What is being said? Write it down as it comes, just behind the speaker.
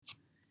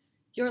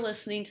You're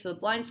listening to the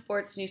Blind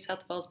Sports New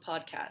South Wales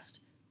podcast.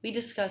 We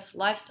discuss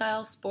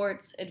lifestyle,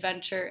 sports,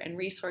 adventure, and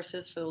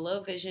resources for the low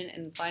vision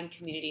and blind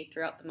community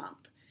throughout the month.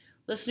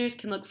 Listeners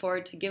can look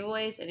forward to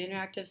giveaways and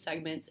interactive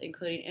segments,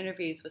 including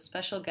interviews with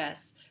special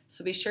guests,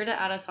 so be sure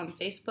to add us on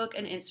Facebook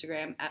and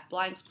Instagram at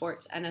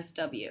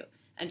blindsportsnsw,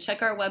 and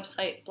check our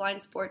website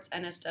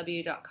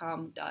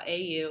blindsportsnsw.com.au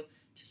to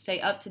stay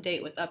up to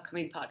date with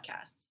upcoming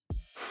podcasts.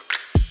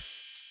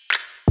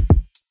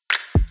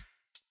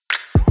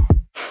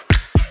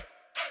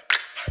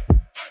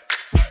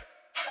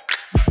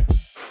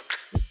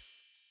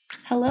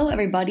 Hello,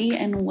 everybody,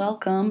 and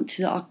welcome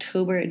to the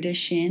October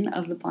edition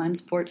of the Blind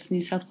Sports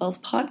New South Wales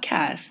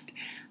podcast.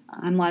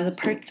 I'm Liza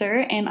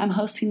Pertzer, and I'm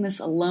hosting this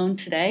alone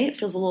today. It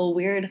feels a little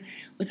weird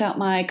without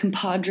my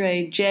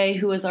compadre, Jay,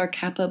 who is our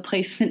Kappa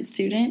placement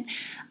student,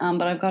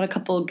 but I've got a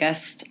couple of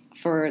guests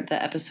for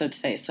the episode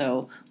today,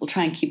 so we'll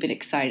try and keep it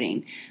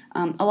exciting.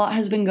 A lot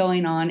has been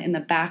going on in the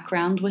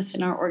background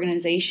within our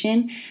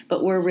organization,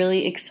 but we're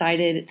really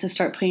excited to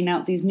start putting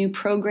out these new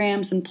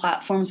programs and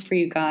platforms for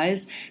you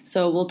guys.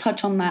 So we'll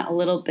touch on that a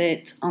little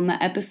bit on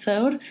the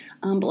episode,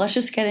 but let's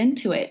just get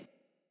into it.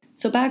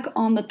 So back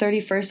on the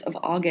 31st of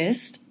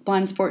August,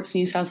 Blind Sports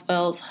New South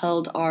Wales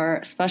held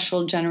our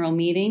special general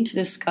meeting to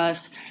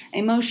discuss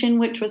a motion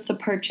which was to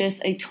purchase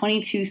a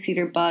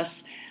 22-seater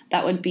bus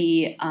that would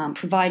be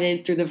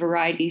provided through the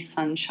Variety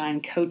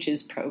Sunshine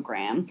Coaches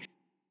program.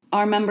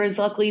 Our members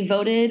luckily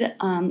voted,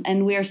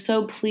 and we are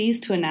so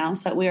pleased to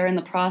announce that we are in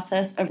the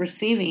process of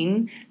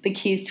receiving the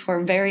keys to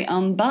our very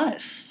own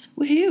bus.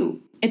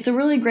 Woohoo! It's a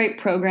really great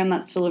program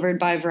that's delivered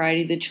by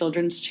Variety, the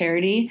children's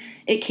charity.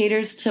 It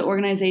caters to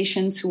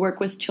organizations who work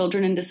with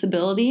children and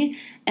disability,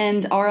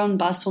 and our own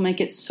bus will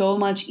make it so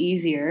much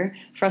easier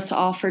for us to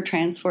offer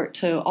transport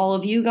to all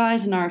of you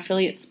guys in our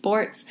affiliate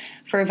sports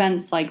for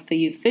events like the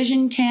Youth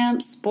Vision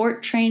Camps,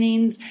 sport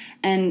trainings,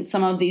 and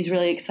some of these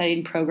really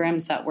exciting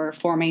programs that we're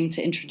forming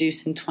to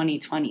introduce in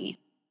 2020.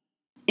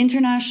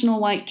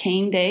 International White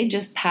Cane Day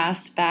just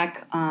passed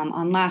back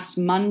on last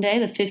Monday,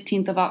 the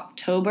 15th of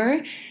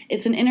October.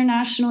 It's an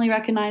internationally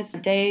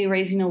recognized day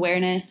raising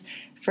awareness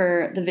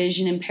for the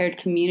vision impaired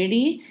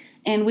community.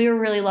 And we were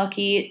really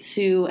lucky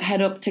to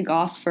head up to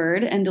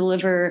Gosford and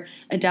deliver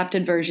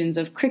adapted versions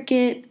of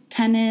cricket,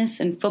 tennis,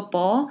 and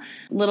football,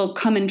 little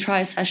come and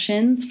try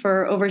sessions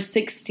for over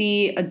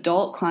 60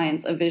 adult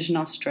clients of Vision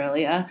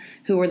Australia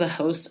who were the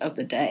hosts of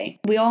the day.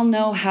 We all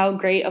know how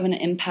great of an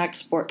impact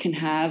sport can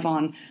have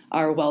on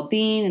our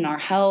well-being and our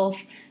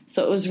health,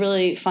 so it was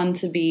really fun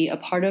to be a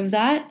part of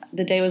that.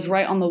 The day was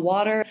right on the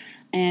water,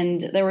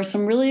 and there were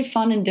some really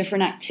fun and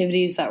different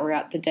activities that were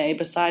at the day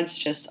besides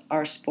just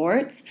our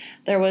sports.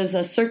 There was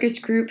a circus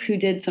group who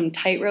did some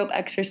tightrope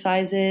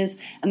exercises,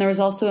 and there was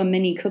also a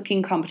mini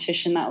cooking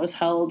competition that was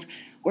held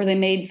where they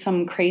made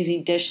some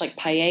crazy dish like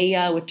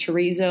paella with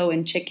chorizo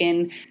and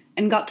chicken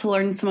and got to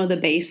learn some of the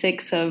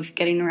basics of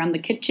getting around the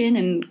kitchen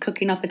and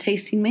cooking up a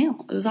tasty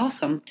meal. It was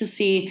awesome to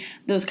see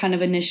those kind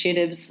of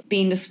initiatives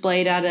being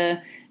displayed at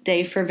a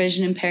Day for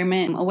Vision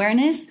Impairment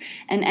Awareness,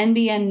 and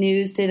NBN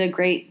News did a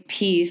great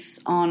piece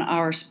on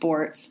our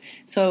sports.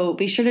 So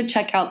be sure to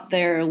check out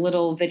their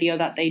little video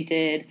that they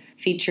did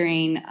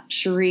featuring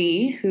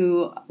Cherie,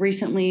 who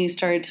recently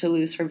started to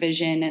lose her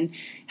vision and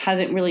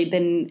hasn't really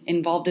been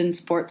involved in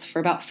sports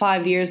for about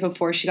 5 years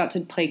before she got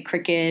to play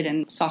cricket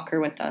and soccer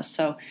with us.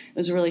 So it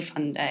was a really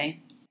fun day.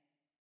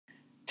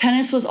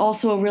 Tennis was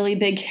also a really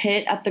big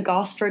hit at the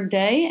Gosford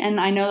Day, and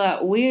I know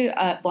that we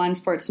at Blind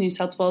Sports New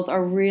South Wales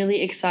are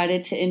really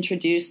excited to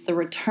introduce the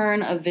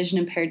return of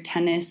vision-impaired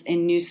tennis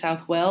in New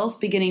South Wales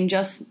beginning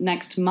just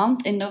next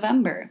month in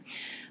November.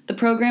 The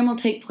program will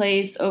take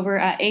place over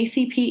at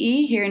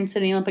ACPE here in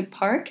Sydney Olympic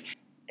Park.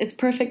 It's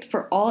perfect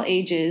for all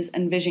ages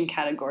and vision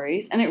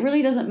categories, and it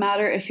really doesn't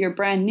matter if you're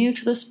brand new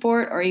to the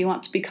sport or you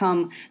want to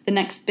become the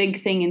next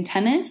big thing in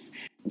tennis.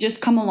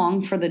 Just come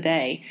along for the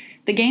day.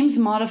 The game's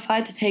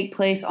modified to take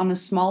place on a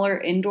smaller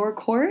indoor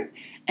court,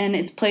 and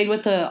it's played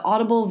with an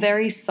audible,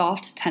 very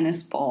soft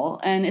tennis ball,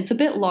 and it's a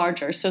bit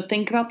larger, so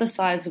think about the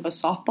size of a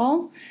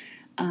softball.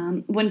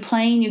 When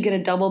playing, you get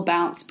a double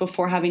bounce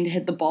before having to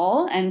hit the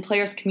ball, and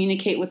players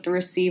communicate with the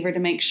receiver to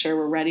make sure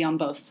we're ready on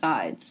both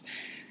sides.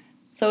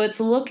 So it's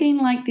looking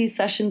like these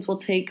sessions will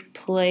take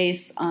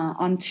place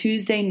on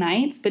Tuesday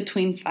nights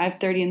between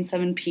 5:30 and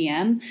 7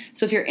 p.m.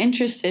 So if you're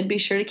interested, be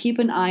sure to keep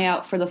an eye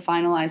out for the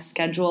finalized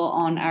schedule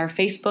on our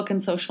Facebook and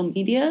social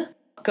media.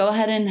 Go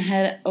ahead and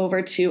head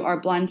over to our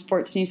Blind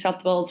Sports New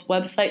South Wales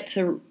website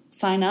to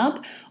sign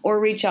up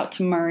or reach out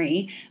to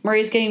Murray.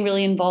 Murray's getting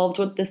really involved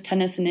with this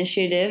tennis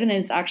initiative and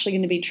is actually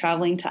going to be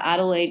traveling to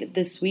Adelaide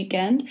this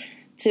weekend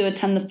to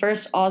attend the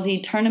first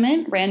Aussie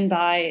tournament ran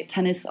by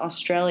Tennis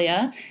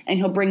Australia, and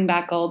he'll bring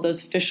back all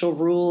those official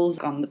rules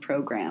on the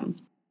program.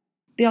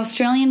 The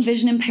Australian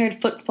vision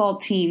impaired football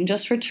team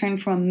just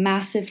returned from a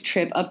massive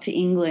trip up to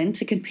England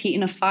to compete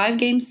in a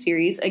 5-game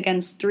series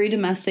against 3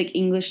 domestic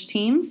English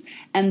teams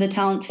and the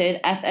talented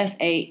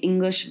FFA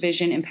English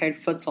vision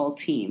impaired futsal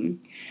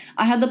team.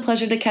 I had the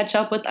pleasure to catch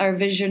up with our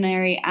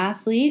visionary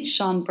athlete,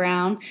 Sean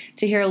Brown,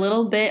 to hear a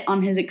little bit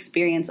on his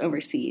experience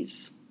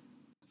overseas.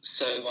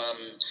 So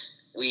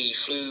we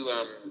flew.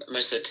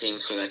 Most of the team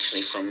flew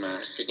actually from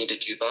Sydney to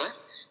Dubai,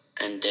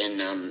 and then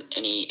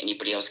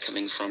anybody else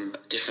coming from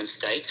different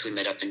states, we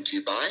met up in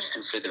Dubai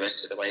and flew the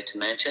rest of the way to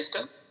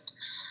Manchester.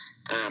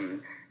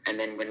 And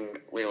then when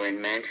we were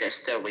in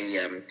Manchester, we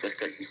just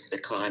got used to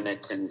the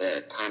climate and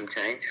the time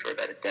change for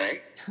about a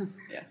day.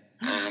 Yeah.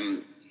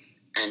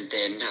 And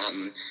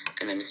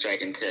then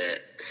straight into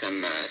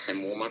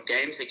some warm-up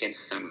games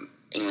against some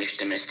English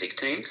domestic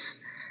teams.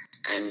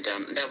 And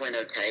that went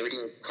okay. We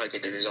didn't quite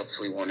get the results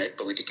we wanted,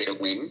 but we did get a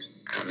win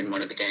in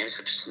one of the games,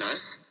 which was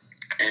nice.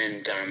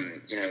 And,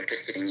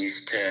 just getting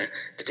used to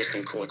the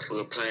different courts we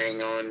were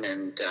playing on.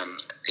 And,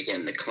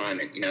 again, the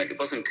climate, it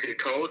wasn't too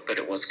cold, but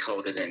it was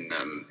colder than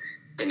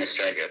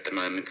Australia at the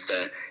moment.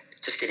 So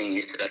just getting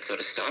used to that sort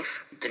of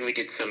stuff. Then we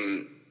did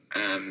some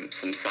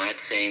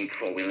sightseeing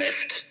before we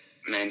left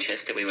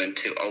Manchester. We went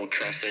to Old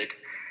Trafford,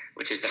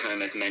 which is the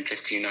home of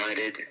Manchester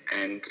United,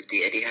 and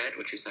the Etihad,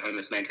 which is the home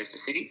of Manchester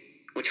City,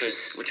 which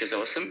was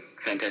awesome.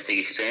 Fantastic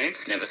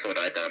experience. Never thought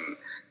I'd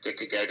get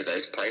to go to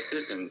those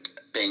places, and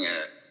being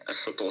a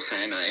football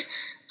fan, I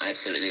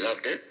absolutely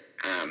loved it.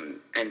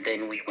 And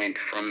then we went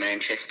from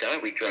Manchester.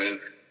 We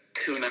drove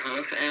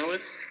 2.5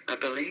 hours, I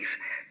believe,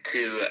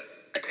 to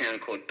a town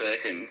called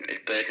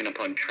Burton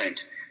upon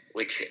Trent,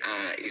 which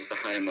is the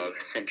home of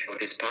St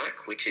George's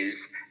Park, which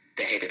is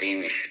the head of the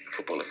English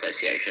Football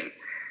Association.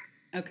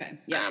 Okay.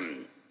 Yeah.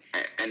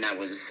 And that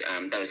was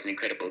an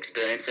incredible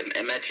experience.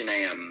 Imagine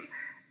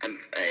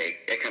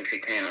a country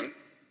town,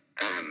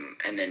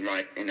 and then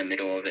right in the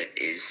middle of it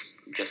is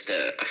just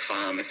a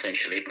farm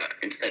essentially, but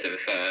instead of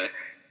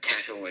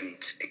cattle and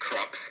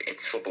crops,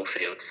 it's football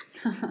fields.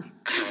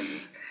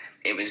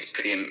 It was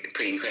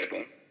pretty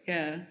incredible.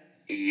 Yeah.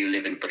 You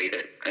live and breathe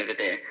it over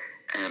there.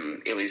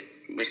 It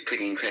was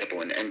pretty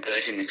incredible, and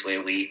Burton is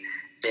where we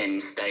then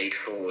stayed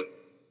for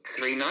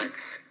 3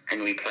 nights,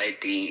 and we played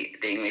the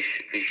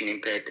English vision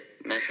impaired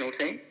national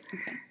team,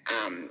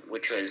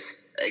 which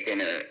was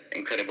again an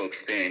incredible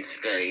experience,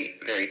 very,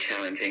 very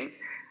challenging.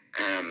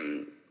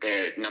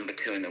 They're number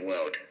 2 in the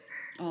world.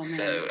 Oh, man.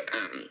 So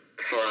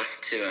for us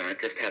to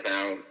just have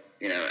our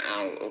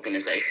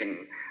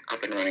organisation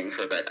up and running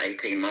for about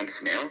 18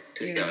 months now,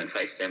 to go and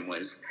face them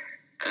was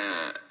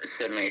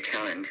certainly a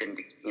challenge, and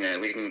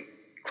we didn't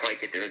quite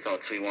get the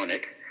results we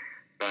wanted,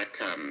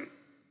 but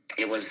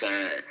it was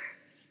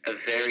a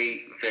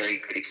very, very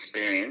good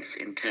experience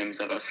in terms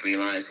of us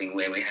realising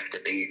where we have to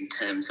be in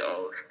terms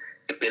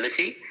of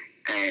ability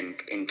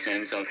and in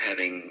terms of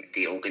having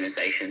the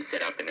organisation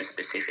set up in a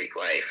specific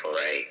way for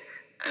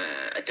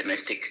a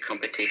domestic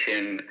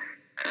competition,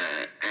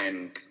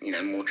 and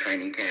more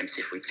training camps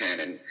if we can,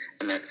 and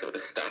that sort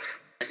of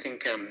stuff. I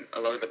think a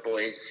lot of the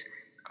boys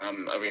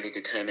are really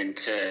determined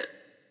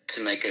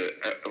to make a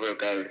real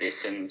go of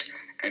this and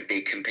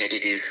be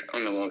competitive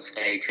on the world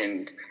stage,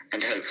 and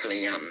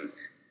hopefully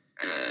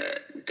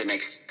the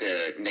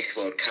next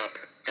World Cup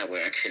that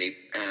we're actually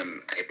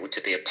able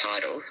to be a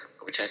part of,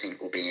 which I think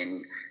will be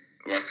in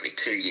roughly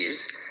 2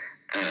 years,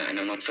 and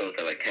I'm not sure of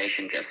the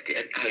location just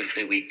yet.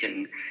 Hopefully we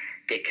can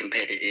get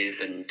competitive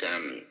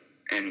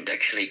and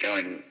actually go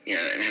and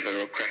have a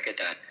real crack at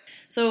that.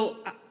 So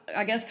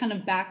I guess kind of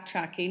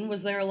backtracking,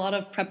 was there a lot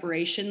of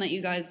preparation that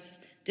you guys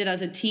did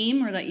as a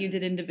team or that you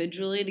did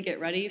individually to get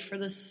ready for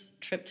this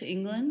trip to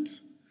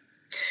England?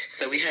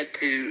 So we had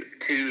two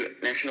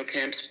national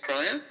camps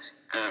prior.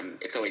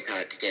 It's always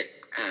hard to get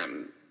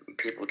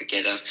people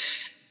together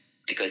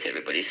because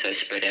everybody's so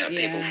spread out.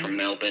 Yeah. People from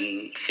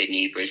Melbourne,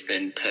 Sydney,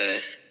 Brisbane,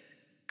 Perth,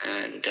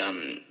 and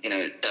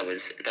that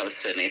was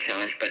certainly a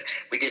challenge. But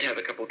we did have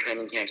a couple of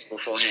training camps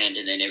beforehand,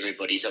 and then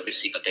everybody's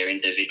obviously got their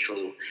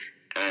individual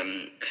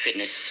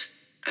fitness,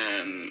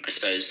 I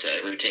suppose,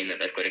 routine that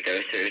they've got to go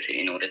through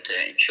in order to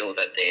ensure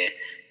that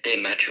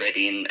they're match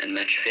ready and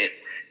match fit.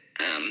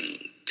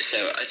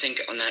 So I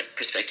think on that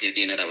perspective,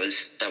 that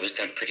was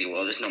done pretty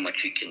well. There's not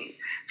much you can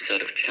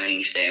sort of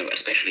change there,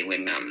 especially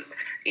when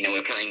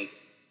we're playing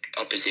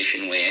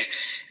opposition where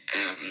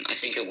I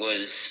think it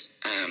was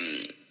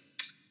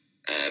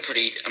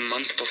a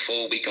month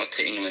before we got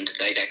to England,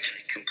 they'd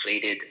actually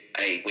completed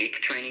a week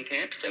training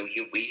camp. So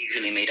we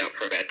usually meet up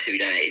for about 2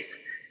 days,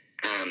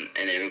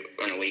 and then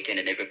on a weekend,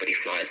 and everybody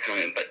flies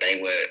home. But they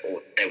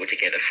were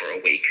together for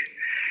a week.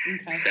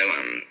 Okay. So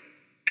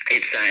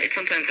it's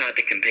sometimes hard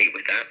to compete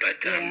with that,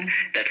 but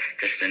that's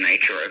just the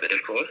nature of it,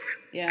 of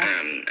course. Yeah.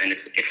 And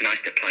it's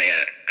nice to play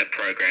a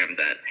program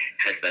that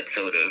has that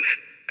sort of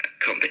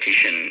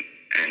competition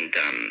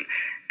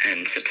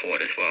and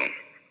support as well.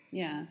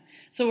 Yeah.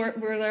 So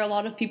were there a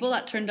lot of people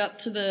that turned up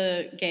to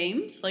the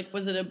games? Like,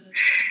 was it a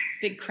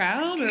big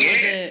crowd, or was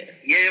it?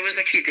 Yeah, it was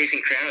actually a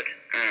decent crowd.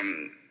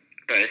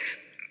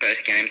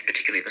 Both games,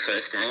 particularly the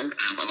first game,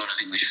 a lot of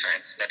English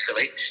fans,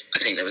 naturally. I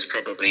think there was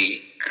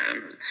probably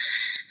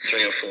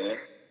 3 or 4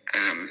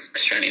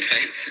 Australian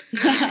fans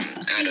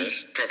out of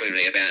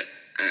probably about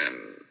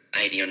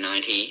 80 or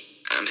 90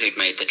 who'd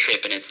made the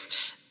trip, and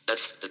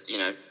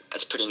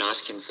that's pretty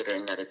nice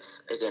considering that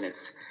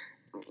it's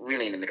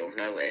really in the middle of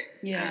nowhere.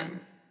 Yeah.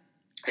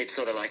 It's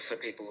sort of like for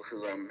people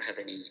who have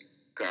any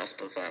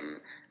grasp of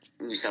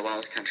New South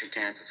Wales country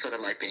towns. It's sort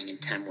of like being in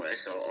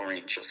Tamworth or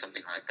Orange or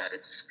something like that.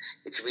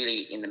 It's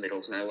really in the middle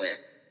of nowhere.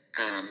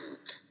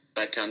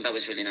 But that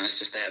was really nice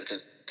just to have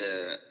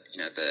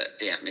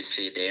the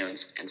atmosphere there and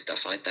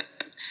stuff like that,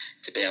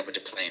 to be able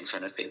to play in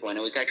front of people. And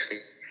it was actually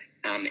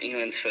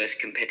England's first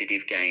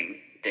competitive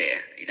game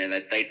there.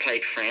 They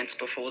played France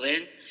before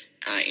then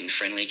in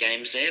friendly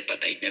games there,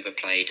 but they'd never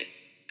played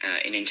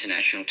an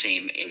international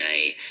team in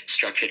a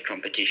structured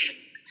competition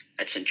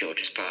at St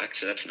George's Park,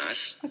 so that's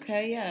nice.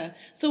 Okay, yeah.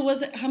 So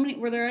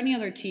were there any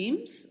other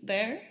teams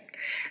there?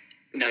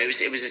 No,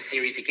 it was a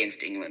series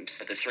against England.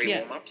 So the three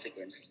warm-ups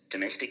against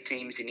domestic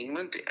teams in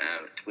England,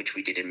 which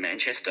we did in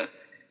Manchester.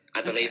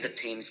 I believe the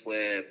teams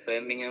were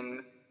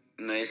Birmingham,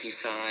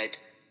 Merseyside,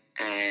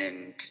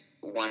 and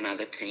one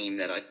other team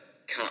that I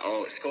can't...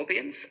 Oh,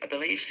 Scorpions, I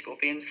believe.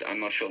 Scorpions. I'm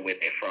not sure where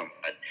they're from,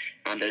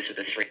 but those are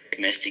the three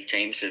domestic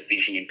teams, the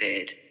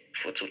vision-impaired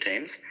futsal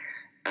teams.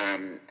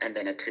 And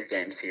then a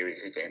 2-game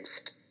series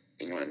against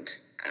England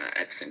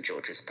at St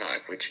George's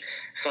Park, which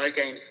 5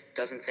 games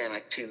doesn't sound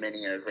like too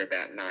many over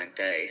about 9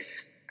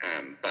 days,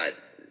 but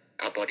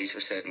our bodies were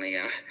certainly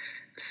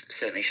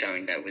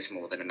showing that was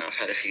more than enough.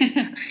 Had a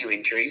few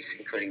injuries,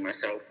 including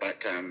myself,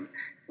 but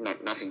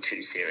nothing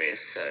too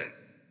serious. So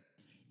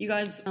you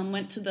guys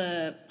went to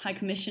the High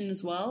Commission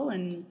as well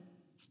and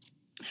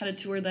had a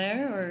tour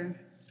there, or?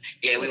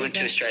 Yeah, we went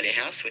to Australia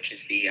House, which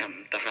is the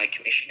High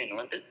Commission in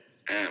London.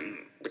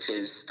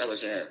 That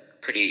was a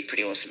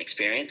pretty awesome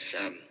experience.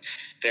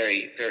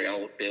 Very, very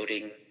old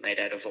building made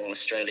out of all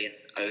Australian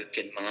oak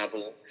and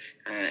marble,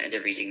 and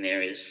everything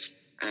there is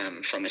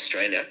from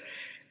Australia.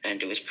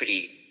 And it was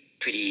pretty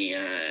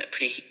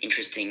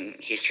interesting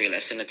history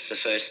lesson. It's the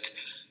first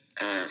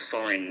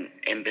foreign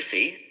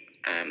embassy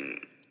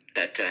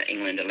that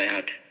England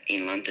allowed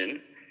in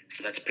London,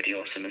 so that's pretty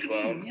awesome as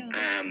well.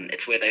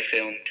 It's where they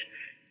filmed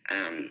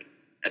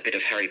a bit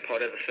of Harry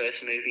Potter, the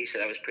first movie, so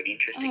that was pretty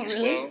interesting as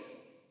well.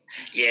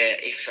 Yeah,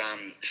 if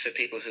for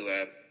people who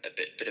are a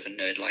bit of a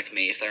nerd like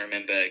me, if they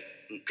remember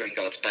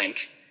Gringotts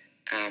Bank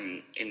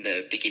in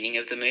the beginning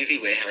of the movie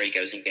where Harry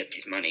goes and gets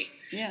his money,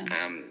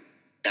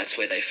 that's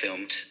where they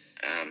filmed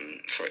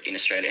in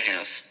Australia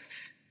House.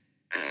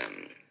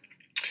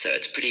 So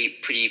it's pretty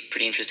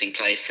interesting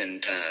place,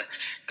 and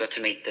got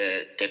to meet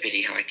the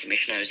Deputy High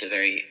Commissioner, who's a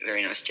very,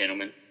 very nice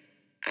gentleman,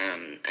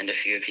 and a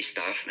few of his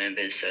staff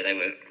members. So they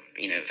were,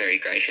 very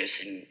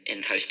gracious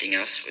in hosting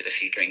us with a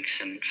few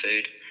drinks and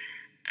food.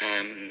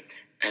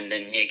 And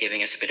then,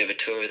 giving us a bit of a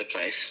tour of the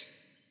place.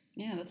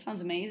 Yeah, that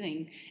sounds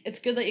amazing. It's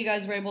good that you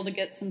guys were able to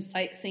get some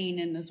sightseeing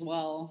in as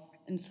well,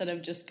 instead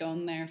of just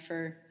going there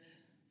for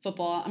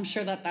football. I'm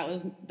sure that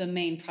was the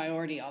main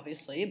priority,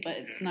 obviously, but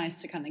it's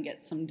nice to kind of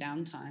get some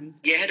downtime.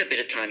 Yeah, I had a bit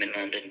of time in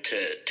London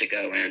to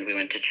go around. We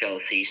went to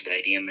Chelsea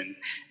Stadium, and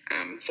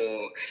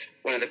for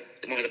one of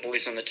the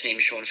boys on the team,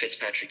 Sean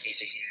Fitzpatrick,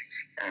 he's a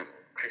huge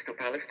Crystal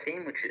Palace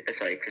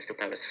Crystal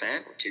Palace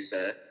fan, which is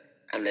a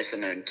lesser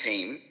known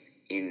team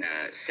in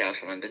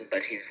South London,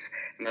 but his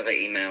mother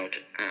emailed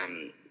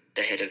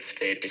the head of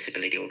their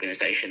disability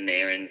organisation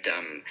there, and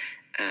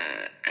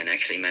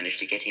actually managed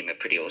to get him a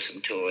pretty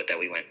awesome tour that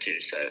we went to.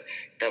 So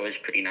that was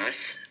pretty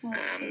nice. So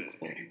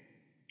cool.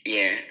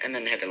 Yeah, and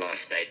then had the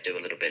last day to do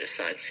a little bit of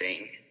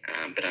sightseeing.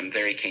 But I'm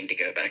very keen to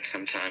go back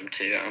sometime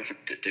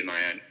to do my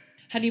own.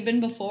 Had you been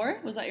before?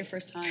 Was that your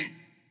first time?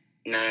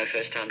 No,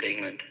 first time to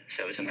England.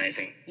 So it was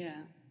amazing.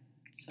 Yeah,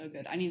 so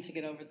good. I need to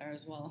get over there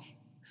as well.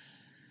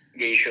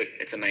 Yeah, you should.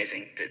 It's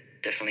amazing.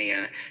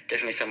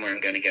 Definitely somewhere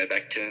I'm going to go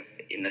back to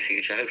in the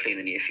future, hopefully in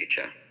the near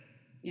future.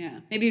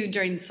 Yeah, maybe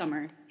during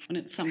summer, when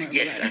it's summer.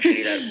 Yes,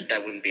 actually,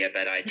 that wouldn't be a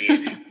bad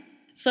idea.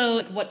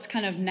 So what's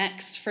kind of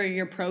next for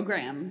your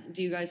program?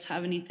 Do you guys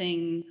have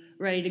anything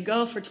ready to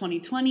go for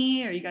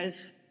 2020? Are you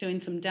guys doing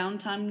some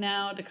downtime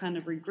now to kind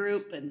of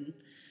regroup? And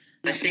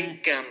I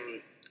think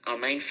our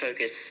main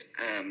focus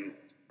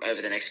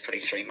over the next probably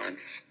 3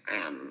 months,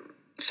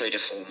 3 to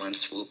 4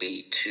 months, will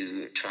be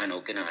to try and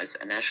organise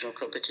a national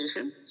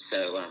competition.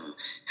 So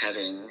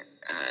having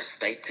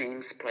state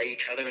teams play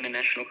each other in a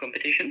national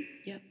competition.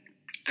 Yep.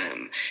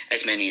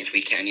 As many as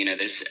we can.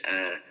 There's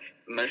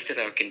most of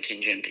our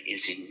contingent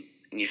is in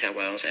New South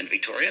Wales and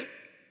Victoria.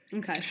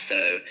 Okay.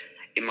 So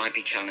it might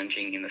be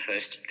challenging in the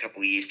first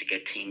couple of years to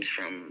get teams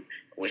from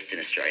Western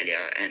Australia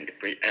and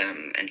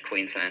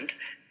Queensland,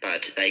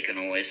 but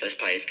those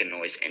players can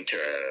always enter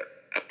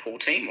a pool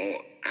team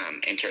or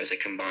enter as a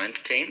combined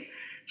team.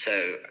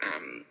 So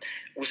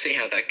we'll see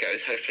how that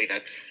goes. Hopefully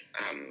that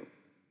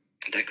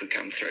could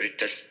come through,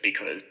 just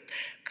because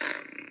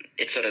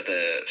it's sort of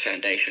the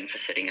foundation for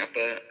setting up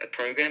a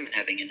program, and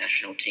having a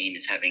national team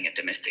is having a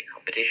domestic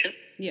competition.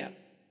 Yeah.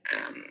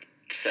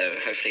 So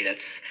hopefully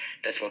that's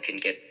what can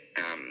get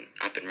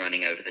up and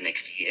running over the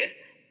next year,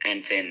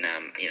 and then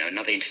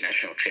another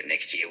international trip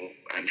next year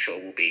I'm sure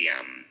will be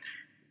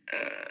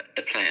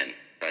the plan,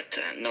 but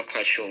not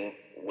quite sure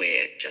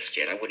where just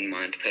yet. I wouldn't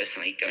mind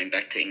personally going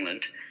back to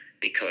England,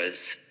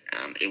 because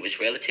it was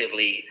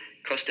relatively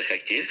cost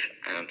effective,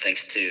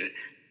 thanks to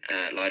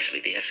largely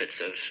the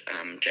efforts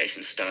of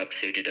Jason Stubbs,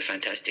 who did a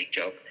fantastic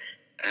job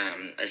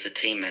as a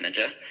team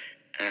manager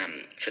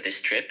for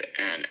this trip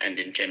and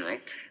in general.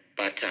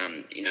 But,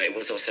 it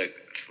was also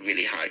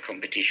really hard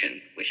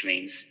competition, which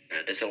means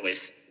there's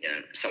always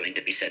something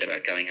to be said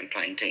about going and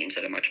playing teams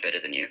that are much better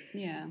than you.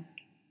 Yeah.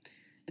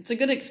 It's a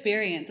good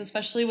experience,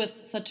 especially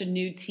with such a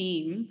new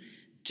team,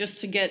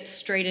 just to get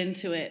straight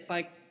into it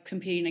by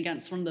competing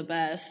against one of the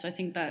best. I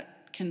think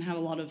that can have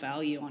a lot of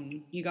value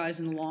on you guys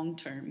in the long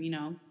term,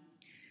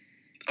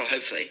 Oh,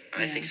 hopefully.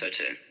 I think so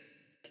too.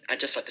 I'd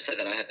just like to say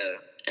that I had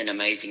an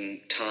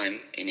amazing time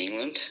in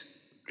England,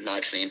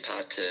 largely in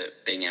part to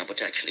being able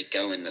to actually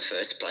go in the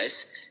first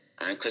place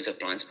because of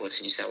Blind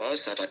Sports New South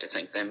Wales. So I'd like to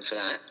thank them for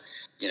that.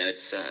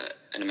 It's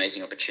an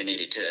amazing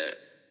opportunity to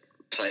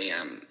play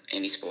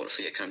any sport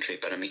for your country,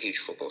 but I'm a huge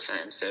football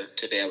fan, so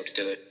to be able to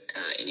do it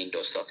in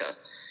indoor soccer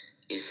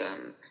is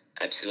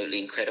absolutely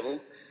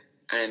incredible.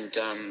 And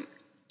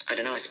I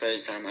don't know, I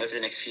suppose over the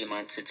next few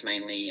months it's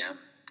mainly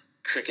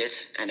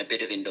cricket and a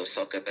bit of indoor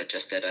soccer, but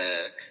just at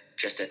a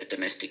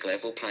domestic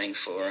level, playing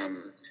for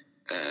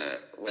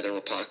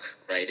Wetherell Park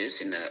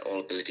Raiders in the All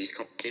Abilities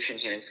competition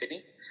here in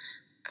Sydney.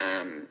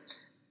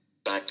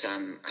 But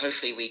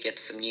hopefully we get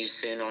some news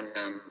soon on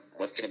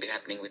what's going to be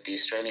happening with the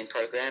Australian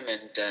program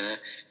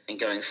and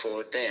going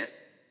forward there.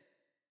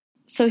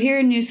 So here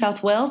in New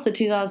South Wales, the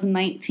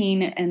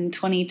 2019 and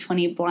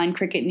 2020 Blind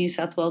Cricket New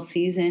South Wales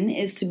season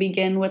is to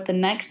begin with the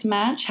next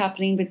match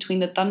happening between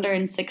the Thunder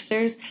and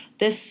Sixers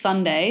this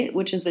Sunday,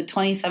 which is the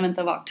 27th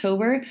of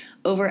October,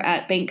 over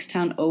at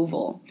Bankstown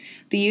Oval.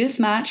 The youth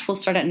match will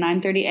start at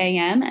 9:30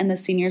 a.m. and the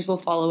seniors will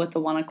follow with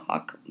the 1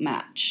 o'clock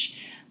match.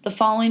 The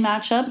following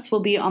matchups will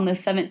be on the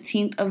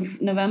 17th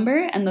of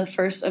November and the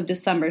 1st of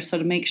December, so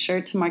to make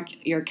sure to mark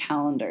your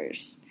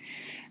calendars.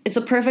 It's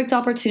a perfect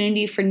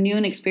opportunity for new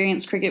and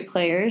experienced cricket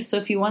players, so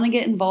if you want to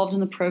get involved in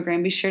the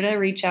program, be sure to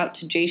reach out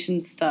to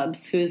Jason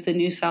Stubbs, who is the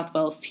New South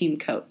Wales team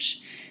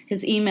coach.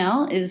 His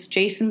email is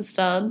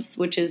jasonstubbs,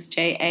 which is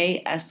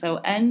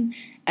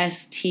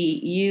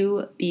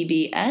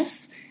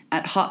JASONSTUBBS,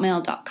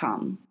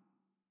 @hotmail.com.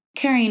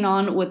 Carrying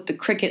on with the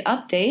cricket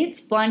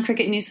updates, Blind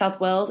Cricket New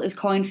South Wales is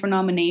calling for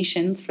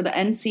nominations for the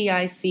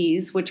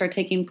NCICs, which are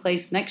taking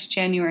place next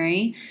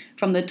January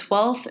from the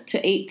 12th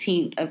to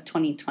 18th of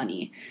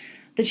 2020.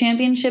 The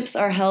championships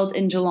are held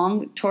in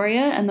Geelong,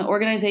 Victoria, and the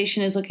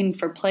organization is looking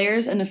for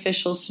players and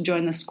officials to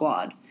join the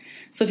squad.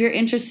 So if you're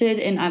interested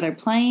in either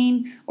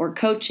playing or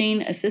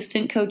coaching,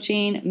 assistant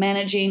coaching,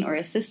 managing or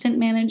assistant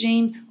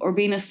managing, or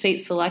being a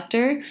state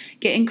selector,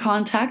 get in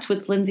contact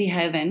with Lindsay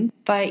Heaven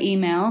by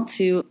email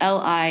to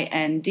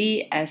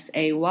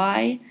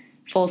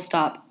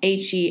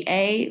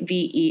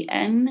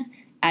lindsay_heaven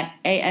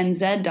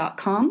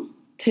 @anz.com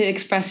to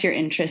express your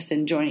interest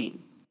in joining.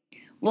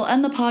 We'll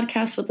end the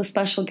podcast with a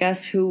special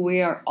guest who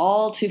we are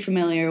all too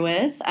familiar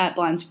with at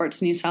Blind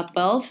Sports New South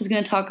Wales, who's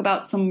going to talk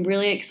about some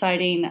really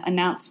exciting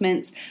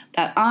announcements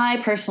that I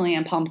personally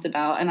am pumped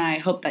about, and I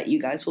hope that you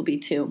guys will be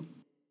too.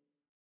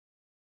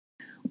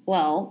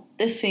 Well,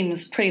 this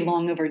seems pretty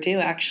long overdue,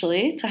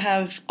 actually, to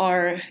have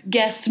our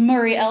guest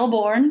Murray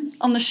Elborn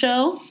on the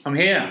show. I'm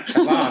here, at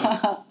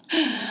last.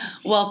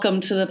 Welcome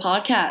to the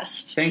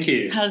podcast. Thank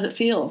you. How does it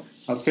feel?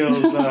 It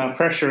feels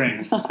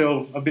pressuring. I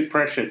feel a bit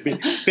pressured.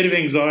 Bit of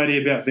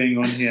anxiety about being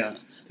on here.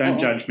 Don't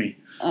judge me.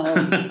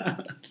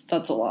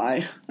 That's a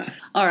lie.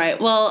 All right.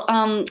 Well,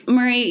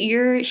 Murray,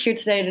 you're here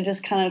today to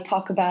just kind of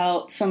talk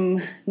about some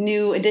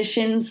new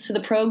additions to the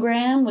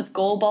program with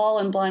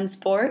goalball and blind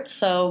sports.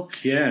 So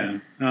yeah.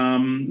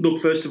 Look,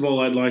 first of all,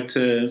 I'd like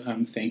to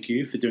thank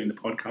you for doing the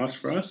podcast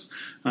for us.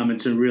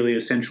 It's a really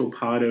essential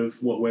part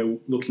of what we're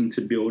looking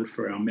to build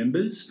for our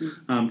members,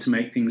 to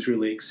make things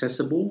really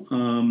accessible.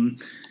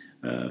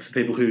 For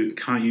people who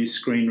can't use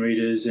screen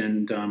readers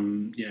and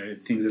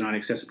things that aren't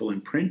accessible in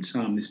print,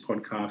 this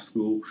podcast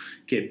will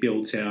get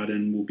built out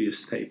and will be a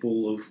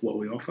staple of what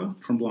we offer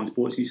from Blind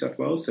Sports New South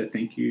Wales. So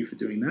thank you for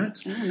doing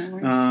that. Oh, no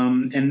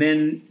worries. And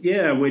then,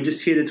 we're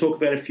just here to talk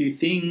about a few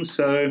things.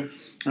 So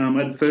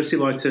I'd firstly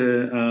like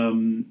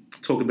to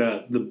talk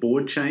about the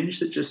board change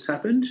that just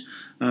happened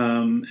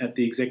at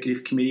the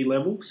executive committee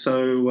level.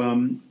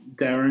 So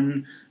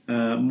Darren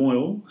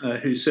Moyle,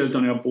 who served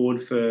on our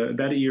board for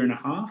about a year and a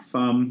half,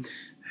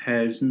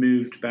 has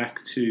moved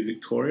back to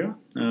Victoria.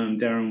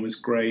 Darren was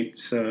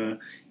great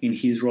in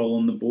his role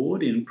on the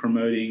board in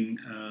promoting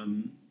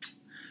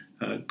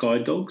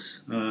guide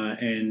dogs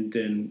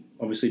and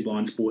obviously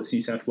Blind Sports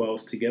New South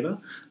Wales together,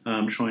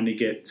 trying to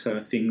get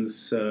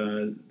things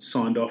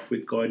signed off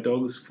with guide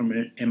dogs from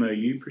an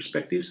MOU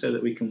perspective so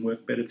that we can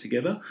work better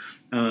together,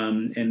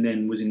 and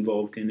then was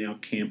involved in our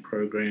camp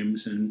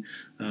programs and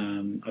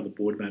other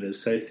board matters.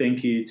 So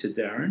thank you to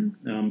Darren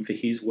for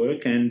his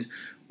work, and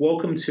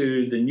welcome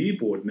to the new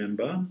board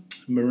member,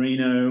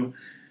 Marino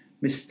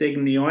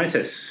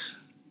Mistegnitis.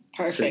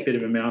 Perfect. It's a bit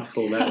of a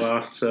mouthful, that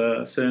last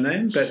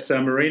surname, but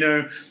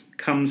Marino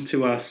comes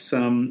to us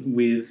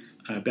with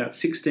about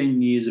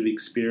 16 years of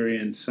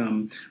experience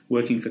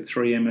working for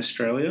 3M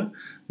Australia,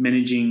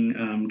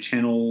 managing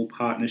channel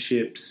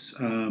partnerships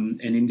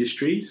and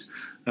industries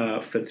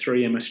for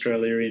 3M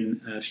Australia in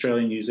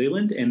Australia and New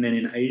Zealand, and then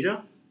in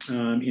Asia.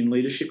 in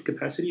leadership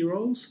capacity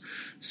roles.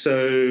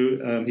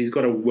 So he's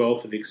got a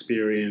wealth of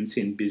experience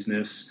in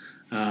business,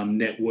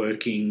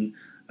 networking,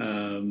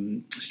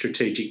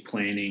 strategic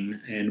planning,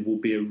 and will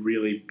be a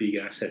really big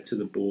asset to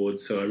the board.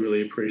 So I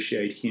really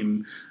appreciate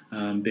him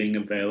being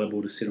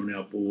available to sit on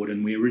our board.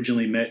 And we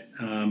originally met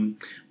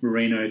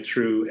Marino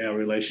through our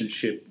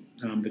relationship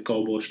that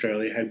Goalball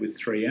Australia had with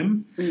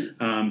 3M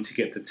to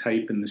get the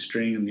tape and the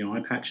string and the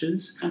eye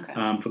patches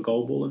for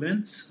Goalball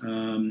events.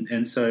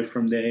 And so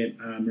from there,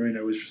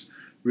 Marino was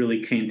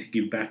really keen to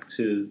give back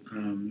to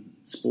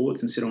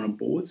sports and sit on a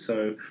board.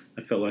 So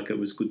I felt like it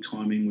was good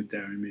timing with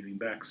Darren moving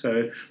back.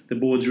 So the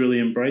board's really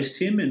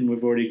embraced him, and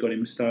we've already got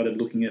him started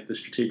looking at the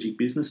strategic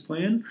business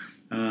plan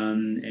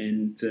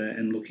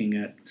and looking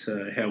at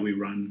how we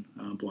run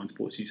Blind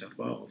Sports New South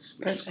Wales,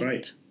 which is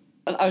great.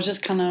 I was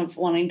just kind of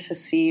wanting to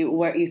see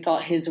what you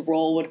thought his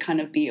role would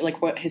kind of be,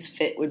 like what his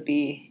fit would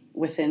be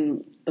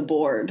within the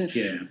board.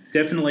 Yeah,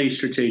 definitely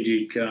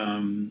strategic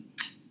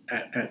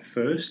at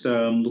first,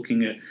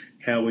 looking at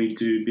how we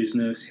do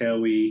business, how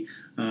we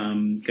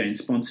gain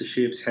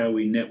sponsorships, how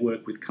we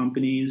network with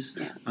companies,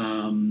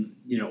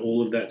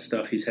 all of that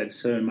stuff he's had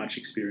so much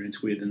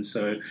experience with. And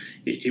so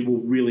it will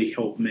really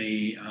help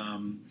me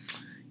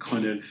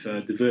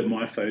divert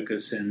my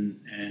focus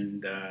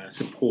and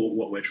support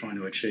what we're trying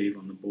to achieve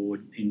on the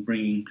board in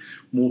bringing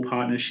more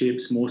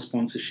partnerships, more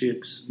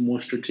sponsorships, more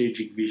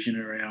strategic vision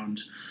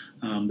around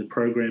the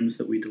programs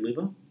that we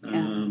deliver.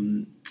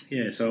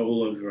 So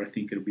all over, I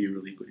think it'll be a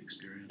really good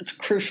experience. It's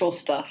crucial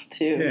stuff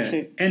too.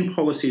 Yeah, and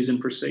policies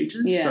and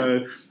procedures. Yeah.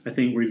 So I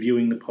think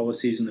reviewing the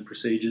policies and the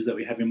procedures that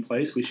we have in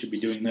place, we should be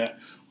doing that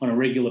on a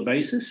regular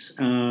basis.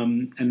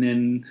 And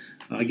then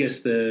I guess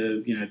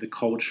the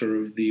culture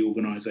of the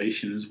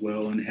organisation as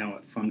well, and how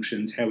it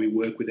functions, how we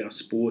work with our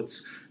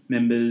sports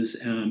members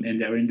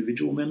and our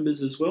individual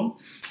members as well.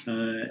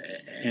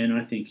 And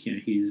I think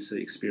his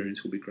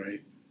experience will be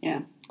great.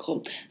 Yeah,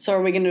 cool. So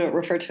are we going to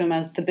refer to him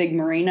as the Big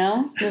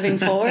Marino moving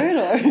forward?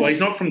 Or? Well,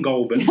 he's not from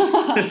Goulburn,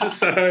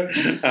 so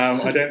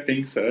I don't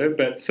think so.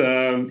 But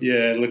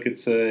look,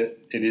 it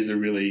is a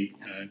really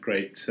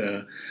great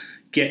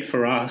get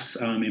for us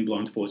in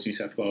Blind Sports New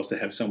South Wales to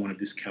have someone of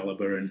this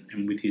calibre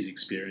and with his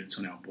experience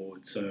on our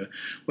board. So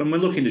when we're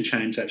looking to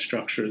change that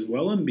structure as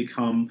well and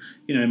become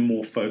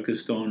more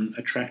focused on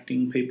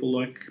attracting people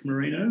like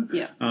Marino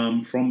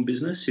from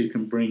business who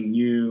can bring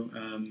new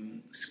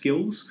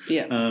skills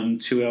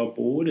to our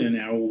board and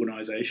our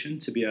organisation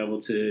to be able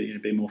to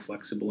be more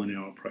flexible in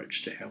our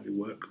approach to how we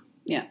work.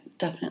 Yeah,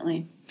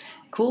 definitely.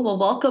 Cool. Well,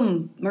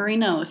 welcome,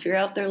 Marino. If you're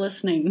out there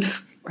listening,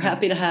 we're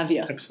happy to have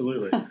you.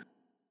 Absolutely.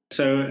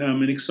 So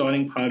an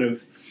exciting part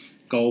of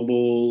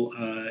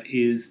Goalball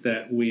is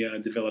that we are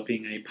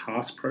developing a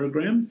PASS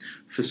program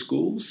for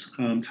schools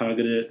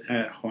targeted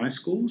at high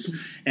schools. Mm-hmm.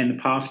 And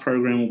the PASS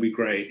program will be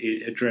great.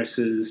 It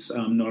addresses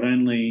not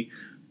only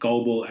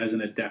Goalball as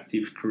an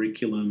adaptive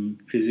curriculum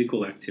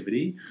physical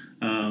activity,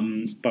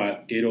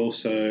 but it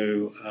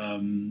also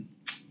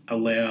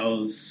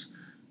allows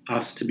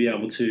us to be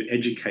able to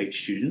educate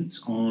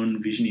students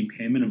on vision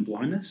impairment and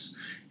blindness.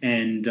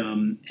 And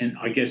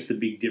I guess the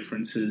big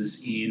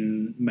differences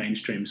in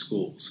mainstream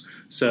schools.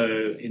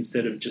 So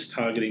instead of just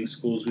targeting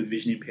schools with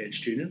vision impaired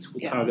students,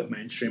 we'll target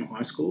mainstream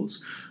high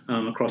schools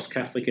across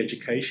Catholic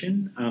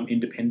education,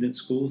 independent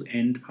schools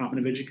and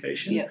Department of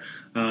Education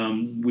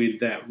with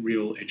that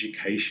real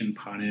education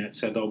part in it.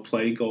 So they'll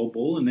play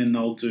Goalball and then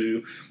they'll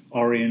do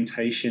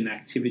orientation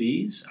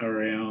activities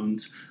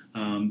around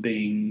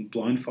being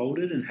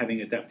blindfolded and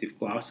having adaptive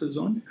glasses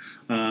on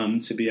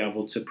to be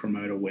able to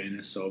promote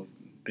awareness of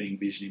being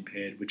vision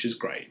impaired, which is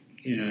great.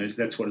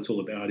 That's what it's all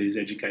about, is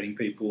educating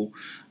people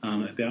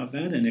about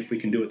that. And if we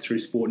can do it through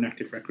sport and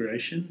active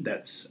recreation,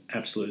 that's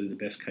absolutely the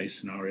best case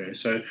scenario.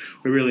 So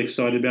we're really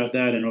excited about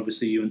that. And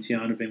obviously you and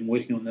Tiana have been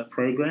working on that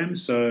program.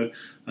 So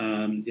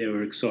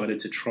we're excited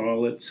to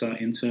trial it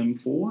in term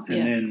 4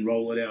 and then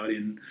roll it out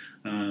in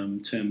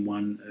term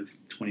 1 of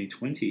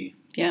 2020.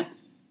 Yeah.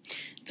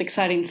 It's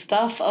exciting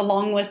stuff.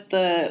 Along with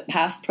the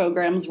past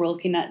programs, we're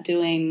looking at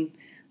doing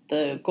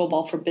the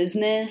Goalball for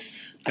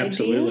Business idea.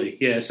 Absolutely.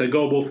 Yeah, so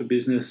Goalball for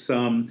Business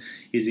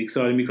is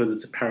exciting because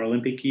it's a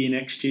Paralympic year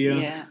next year.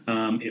 Yeah.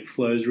 It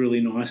flows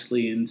really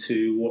nicely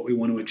into what we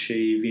want to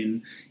achieve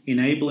in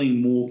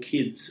enabling more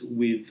kids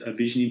with a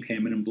vision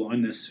impairment and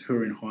blindness who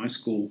are in high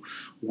school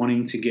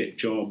wanting to get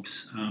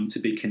jobs to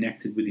be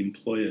connected with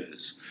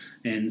employers.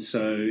 And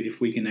so if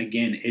we can,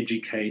 again,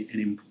 educate an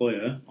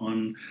employer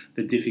on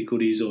the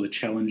difficulties or the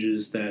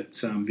challenges that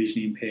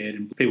vision impaired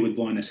and people with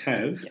blindness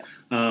have,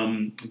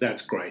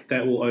 that's great.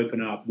 That will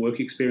open up work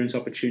experience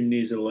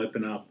opportunities. It will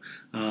open up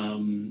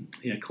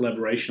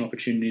collaboration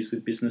opportunities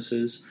with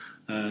businesses.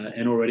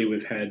 And already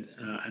we've had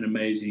an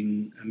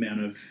amazing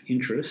amount of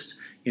interest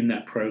in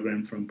that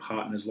program from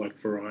partners like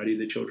Variety,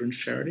 the children's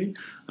charity,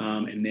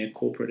 and their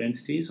corporate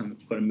entities.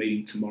 I've got a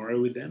meeting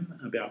tomorrow with them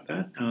about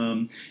that.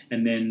 And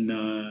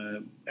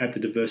then at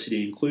the Diversity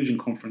and Inclusion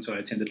Conference I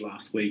attended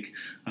last week,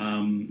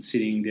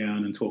 sitting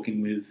down and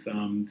talking with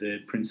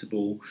the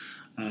principal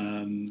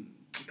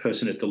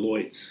person at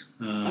Deloitte's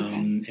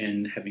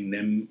and having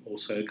them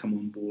also come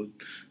on board.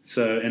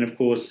 So, and of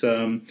course,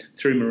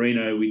 through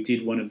Merino, we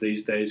did one of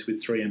these days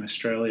with 3M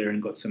Australia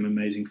and got some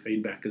amazing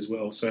feedback as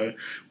well. So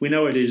we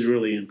know it is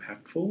really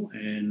impactful.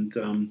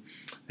 And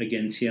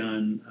again,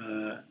 Tian,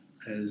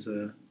 as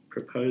a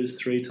proposed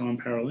 3-time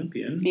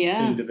Paralympian,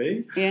 soon to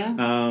be,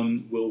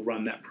 will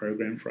run that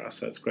program for us.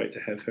 So it's great to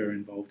have her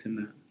involved in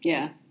that.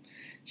 Yeah,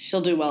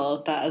 she'll do well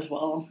at that as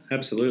well.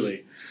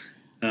 Absolutely.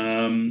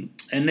 And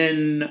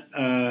then,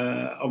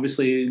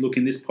 obviously, look,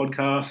 in this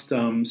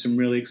podcast, some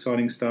really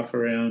exciting stuff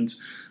around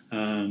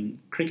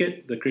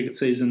cricket. The cricket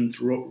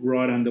season's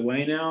right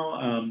underway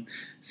now.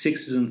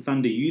 Sixers and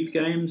Thunder youth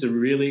games are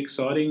really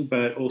exciting,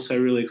 but also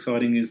really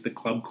exciting is the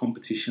club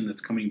competition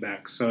that's coming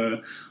back.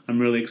 So I'm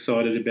really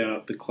excited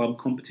about the club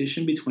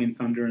competition between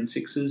Thunder and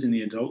Sixers in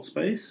the adult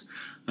space,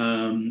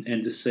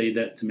 and to see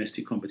that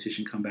domestic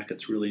competition come back.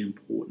 It's really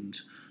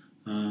important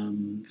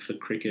for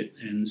cricket,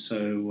 and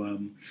so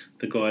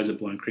the guys at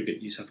Blind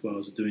Cricket New South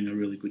Wales are doing a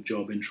really good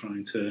job in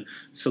trying to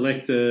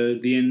select the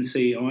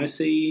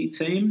NCIC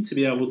team to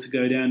be able to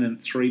go down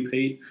and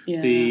three-peat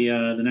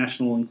the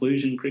National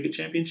Inclusion Cricket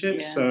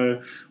Championships. Yeah.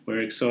 So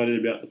we're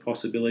excited about the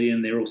possibility,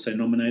 and they're also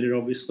nominated,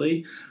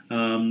 obviously,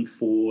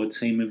 for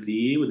Team of the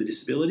Year with a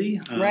Disability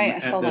I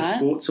saw at the that.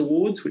 Sports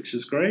Awards, which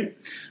is great.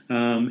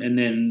 And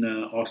then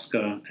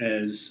Oscar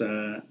as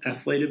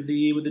Athlete of the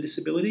Year with a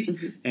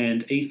Disability,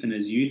 and Ethan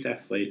as Youth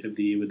Athlete of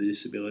the Year with a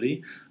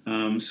Disability.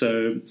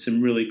 So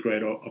some really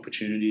great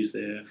opportunities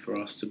there for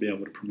us to be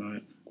able to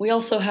promote. We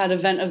also had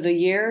Event of the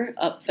Year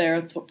up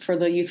there for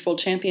the Youth World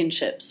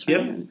Championships.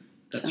 Right? Yep,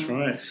 that's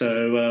right.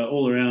 So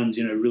all around,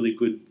 really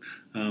good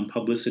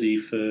publicity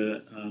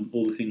for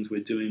all the things we're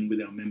doing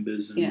with our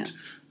members and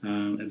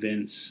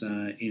events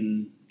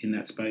in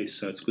that space.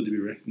 So it's good to be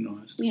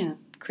recognised. Yeah,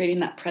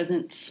 creating that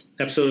presence.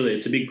 Absolutely.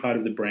 It's a big part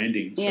of the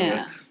branding. So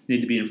Yeah. you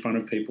need to be in front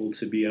of people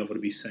to be able to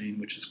be seen,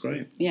 which is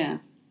great. Yeah.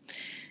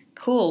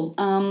 Cool.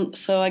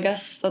 So I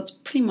guess that's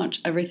pretty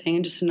much everything.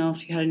 I just to know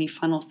if you had any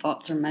final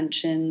thoughts or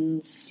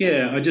mentions.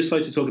 Yeah, I'd just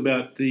like to talk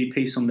about the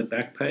piece on the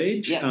back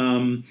page,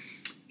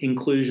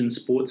 Inclusion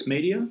Sports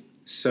Media.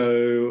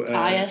 So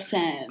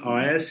ISM,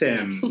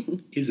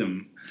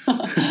 ism.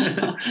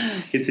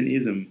 It's an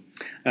ism.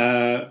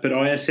 But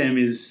ISM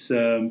is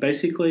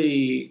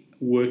basically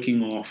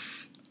working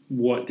off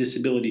what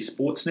Disability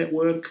Sports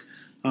Network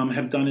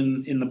have done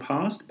in the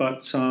past,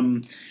 but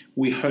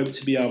we hope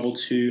to be able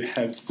to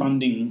have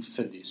funding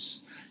for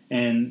this.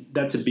 And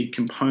that's a big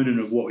component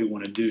of what we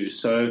want to do.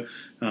 So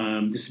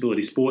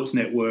Disability Sports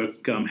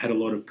Network had a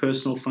lot of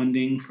personal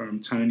funding from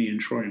Tony and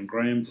Troy and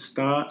Graham to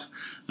start,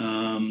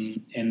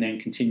 and then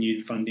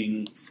continued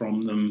funding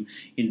from them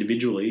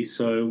individually.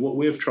 So what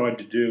we've tried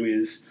to do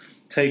is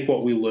take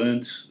what we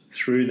learnt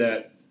through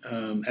that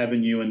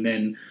avenue and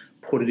then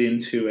put it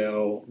into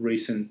our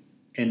recent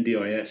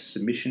NDIS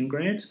submission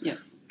grant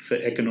for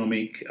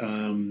economic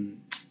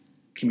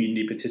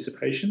community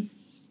participation.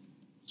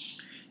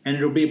 And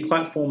it'll be a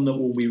platform that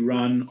will be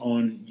run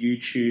on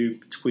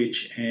YouTube,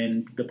 Twitch,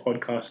 and the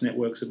podcast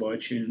networks of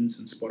iTunes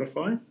and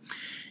Spotify.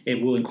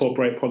 It will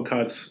incorporate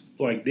podcasts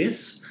like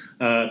this,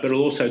 but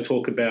it'll also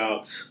talk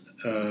about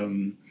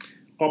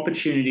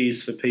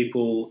opportunities for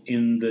people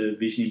in the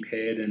vision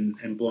impaired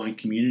and blind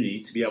community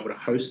to be able to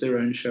host their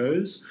own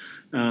shows.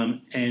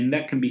 And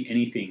that can be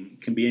anything.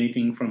 It can be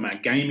anything from a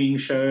gaming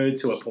show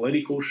to a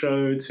political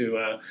show to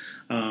a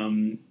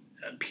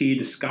peer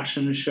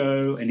discussion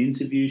show, an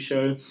interview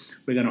show.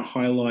 We're going to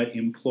highlight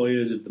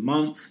employers of the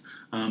month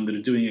that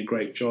are doing a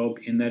great job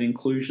in that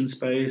inclusion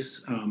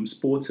space,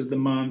 sports of the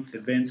month,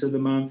 events of the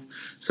month.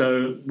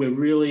 So we're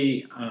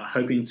really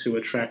hoping to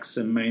attract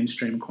some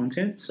mainstream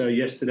content. So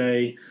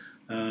yesterday,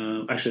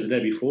 actually the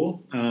day before,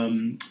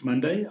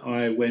 Monday,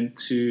 I went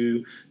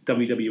to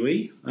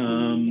WWE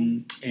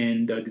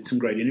and I did some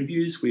great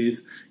interviews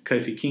with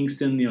Kofi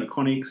Kingston, the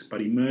Iconics,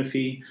 Buddy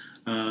Murphy,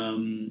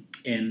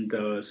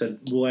 so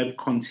we'll have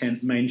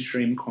content,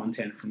 mainstream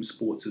content from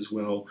sports as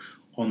well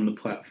on the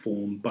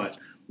platform, but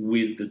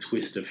with the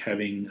twist of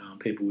having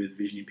people with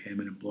vision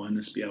impairment and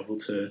blindness be able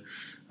to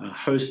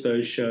host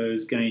those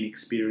shows, gain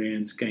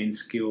experience, gain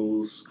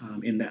skills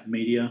in that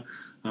media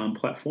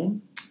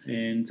platform.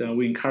 And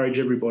we encourage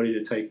everybody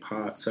to take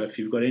part. So if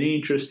you've got any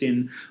interest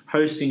in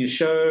hosting a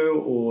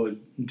show or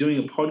doing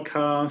a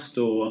podcast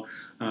or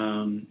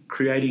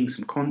creating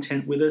some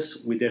content with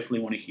us, we definitely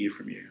want to hear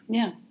from you.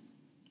 Yeah.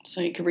 So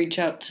you could reach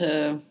out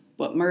to,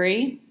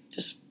 Marie?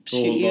 Just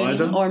shoot or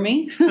Liza. You or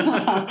me.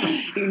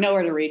 You know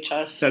where to reach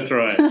us. That's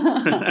right.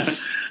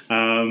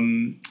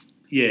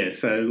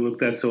 So look,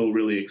 that's all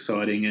really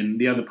exciting. And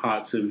the other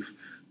parts of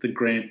the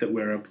grant that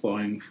we're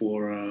applying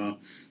for are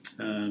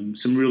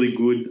some really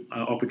good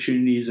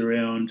opportunities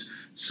around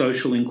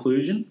social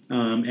inclusion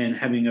and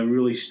having a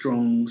really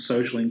strong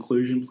social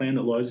inclusion plan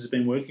that Liza's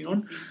been working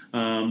on.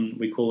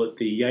 We call it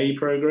the YAE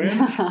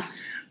program,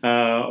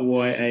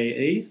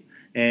 YAE.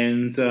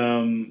 And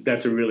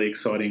that's a really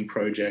exciting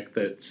project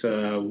that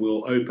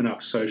will open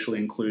up social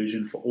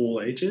inclusion for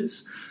all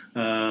ages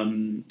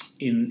in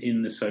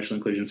the social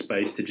inclusion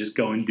space to just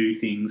go and do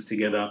things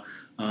together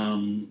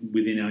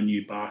within our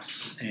new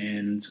bus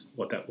and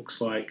what that looks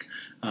like.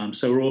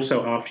 So we're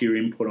also after your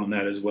input on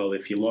that as well.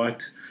 If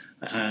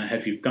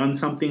you've done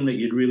something that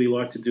you'd really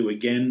like to do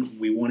again,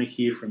 we want to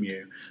hear from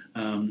you.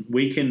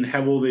 We can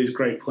have all these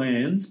great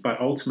plans,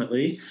 but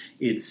ultimately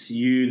it's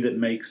you that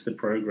makes the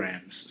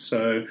programs.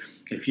 So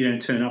if you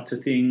don't turn up to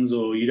things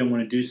or you don't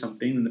want to do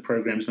something, then the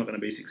program's not going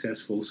to be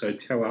successful. So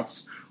tell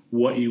us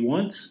what you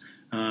want.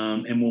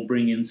 And we'll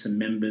bring in some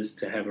members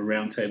to have a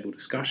roundtable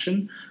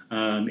discussion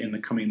in the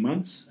coming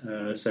months.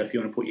 So if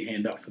you want to put your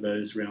hand up for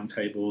those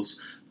roundtables,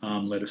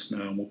 let us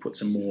know, and we'll put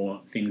some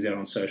more things out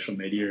on social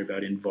media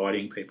about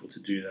inviting people to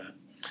do that.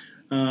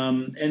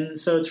 And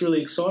so it's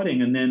really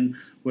exciting. And then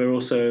we're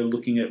also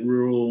looking at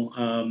rural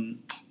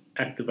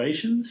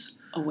activations.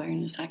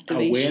 Awareness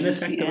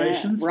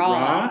activations.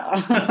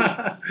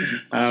 Yeah.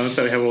 RAH.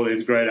 So we have all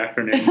these great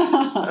acronyms.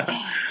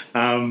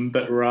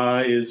 But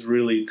RAH is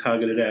really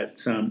targeted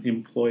at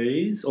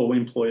employees or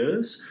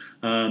employers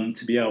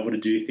to be able to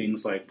do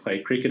things like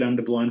play cricket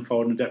under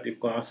blindfold and adaptive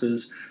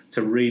glasses,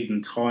 to read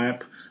and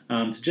type,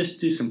 to just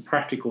do some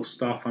practical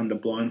stuff under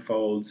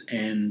blindfolds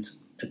and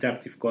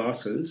adaptive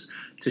glasses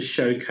to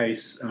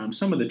showcase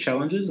some of the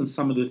challenges and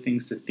some of the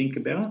things to think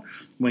about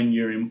when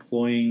you're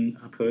employing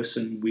a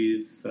person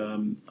with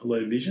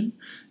low vision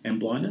and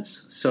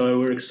blindness. So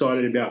we're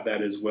excited about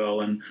that as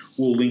well, and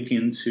we'll link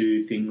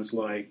into things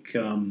like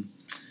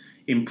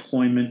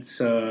employment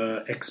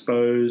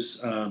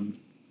expos,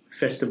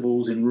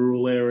 festivals in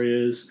rural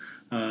areas,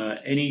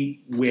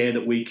 anywhere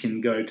that we can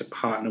go to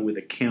partner with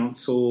a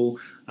council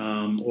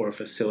or a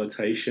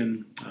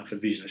facilitation for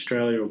Vision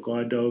Australia or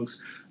Guide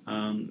Dogs.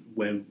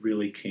 We're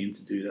really keen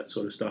to do that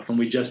sort of stuff. And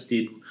we just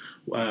did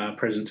a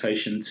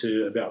presentation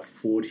to about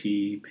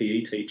 40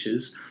 PE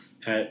teachers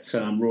at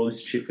Royal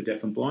Institute for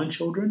Deaf and Blind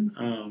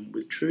Children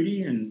with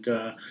Trudy and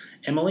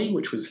Emily,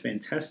 which was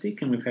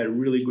fantastic, and we've had a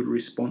really good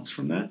response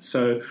from that.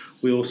 So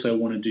we also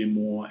want to do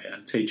more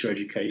teacher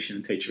education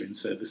and teacher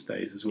in-service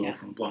days as well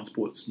from Blind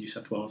Sports New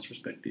South Wales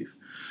perspective.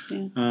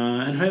 Yeah.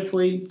 And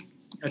hopefully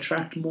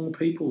attract more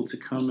people to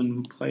come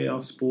and play our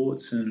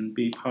sports and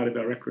be part of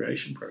our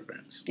recreation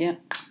programs. Yeah.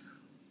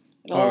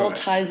 It all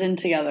ties in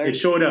together. It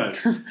sure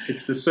does.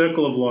 It's the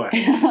circle of life.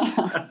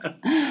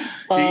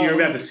 You're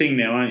about to sing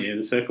now, aren't you?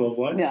 The circle of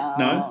life?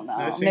 No.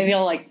 Maybe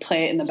I'll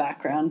play it in the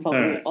background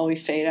while we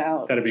fade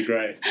out. That'd be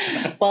great.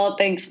 Well,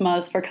 thanks,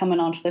 Muzz, for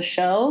coming onto the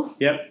show.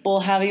 Yep.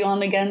 We'll have you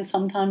on again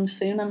sometime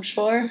soon, I'm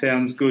sure.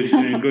 Sounds good.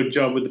 You're doing a good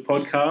job with the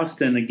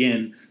podcast. And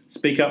again,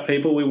 speak up,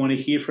 people. We want to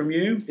hear from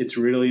you. It's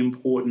really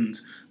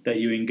important that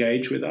you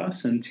engage with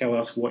us and tell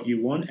us what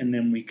you want, and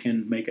then we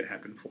can make it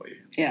happen for you.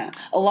 Yeah.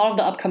 A lot of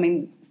the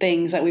upcoming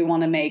things that we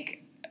want to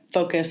make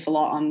focus a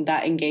lot on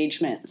that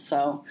engagement.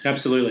 So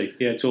absolutely.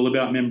 Yeah, it's all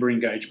about member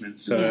engagement.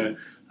 So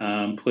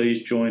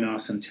please join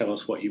us and tell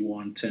us what you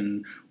want,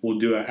 and we'll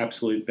do our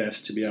absolute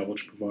best to be able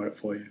to provide it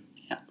for you.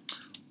 Yeah.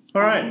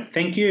 All right.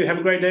 Thank you. Have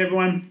a great day,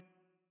 everyone.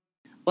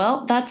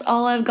 Well, that's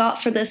all I've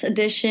got for this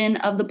edition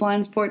of the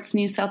Blind Sports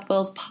New South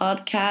Wales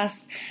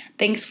podcast.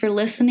 Thanks for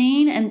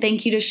listening, and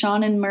thank you to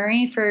Sean and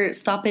Murray for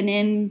stopping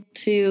in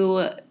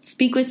to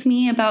speak with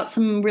me about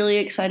some really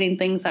exciting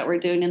things that we're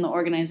doing in the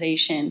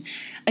organization.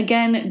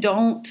 Again,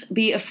 don't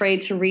be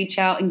afraid to reach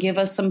out and give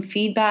us some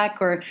feedback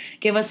or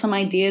give us some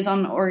ideas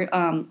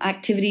on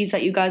activities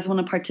that you guys want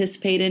to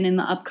participate in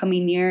the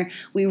upcoming year.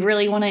 We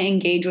really want to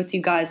engage with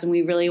you guys, and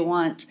we really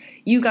want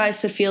you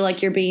guys to feel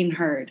like you're being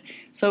heard.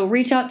 So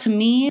reach out to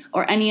me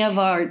or any of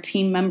our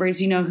team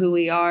members. You know who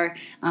we are.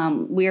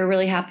 We are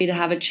really happy to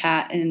have a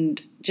chat and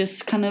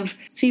just kind of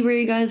see where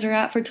you guys are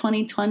at for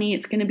 2020.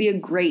 It's going to be a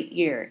great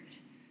year.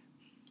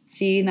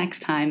 See you next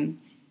time.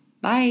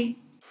 Bye.